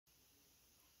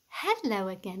Hello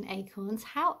again, acorns.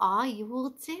 How are you all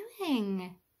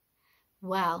doing?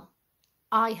 Well,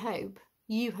 I hope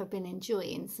you have been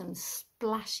enjoying some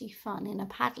splashy fun in a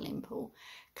paddling pool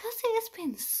because it has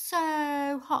been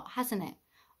so hot, hasn't it?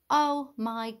 Oh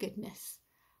my goodness.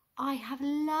 I have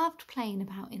loved playing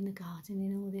about in the garden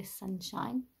in all this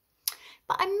sunshine.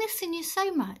 But I'm missing you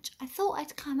so much, I thought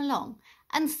I'd come along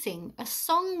and sing a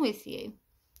song with you.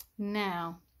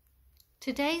 Now,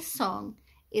 today's song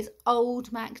is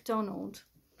Old Macdonald,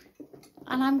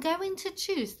 and I'm going to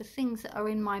choose the things that are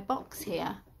in my box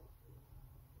here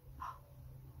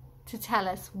to tell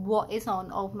us what is on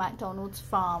Old Macdonald's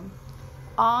farm.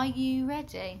 Are you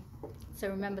ready? So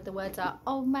remember, the words are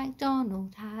Old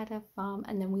Macdonald had a farm,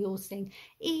 and then we all sing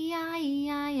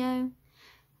E-I-E-I-O.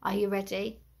 Are you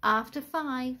ready? After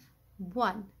 5,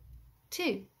 1,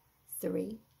 2,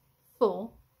 3,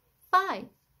 4, 5.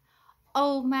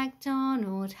 Old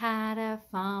Macdonald had a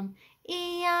farm,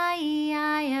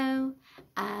 E-I-E-I-O,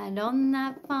 and on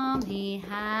that farm he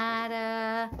had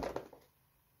a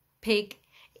pig,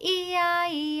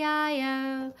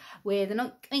 E-I-E-I-O, with an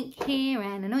oink oink here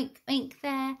and an oink oink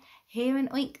there, here an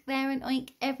oink, there an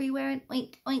oink, everywhere an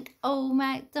oink oink. Old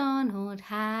Macdonald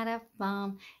had a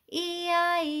farm,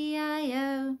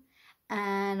 E-I-E-I-O,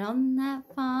 and on that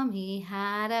farm he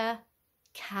had a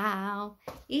cow,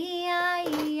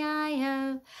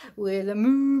 E-I-E-I-O, with a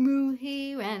moo-moo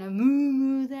here and a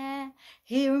moo-moo there,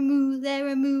 here a moo, there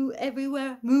a moo,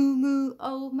 everywhere moo-moo.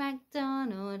 Old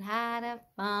Macdonald had a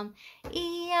farm,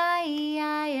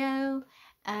 E-I-E-I-O,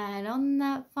 and on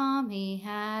that farm he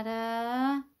had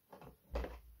a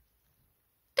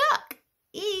duck,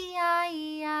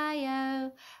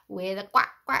 E-I-E-I-O, with a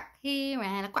quack quack here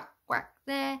and a quack quack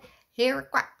there, here a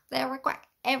quack, there a quack,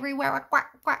 everywhere a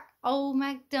quack quack. Old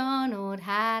Macdonald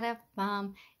had a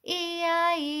farm,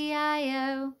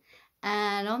 E-I-E-I-O,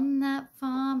 and on that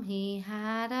farm he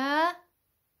had a,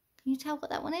 can you tell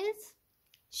what that one is?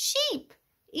 Sheep,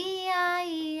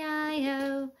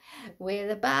 E-I-E-I-O, with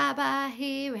a ba-ba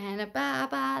here and a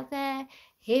ba-ba there,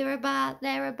 here a ba,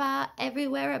 there a ba,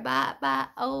 everywhere a ba-ba.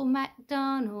 Old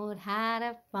Macdonald had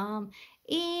a farm,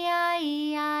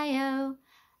 E-I-E-I-O.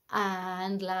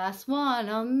 And last one,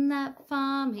 on that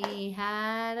farm he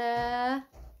had a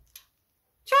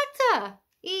tractor,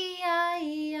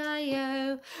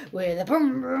 E-I-E-I-O, with a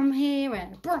brum brum here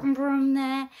and a brum brum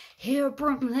there, here a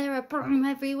brum, there a brum,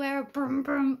 everywhere a brum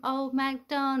brum. Old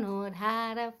Macdonald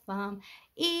had a farm,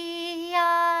 E-I-E-I-O.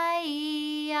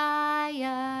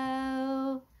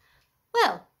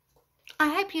 Well,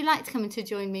 I hope you liked coming to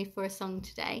join me for a song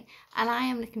today, and I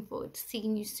am looking forward to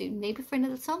seeing you soon, maybe for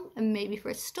another song and maybe for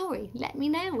a story. Let me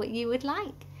know what you would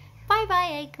like. Bye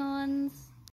bye, acorns.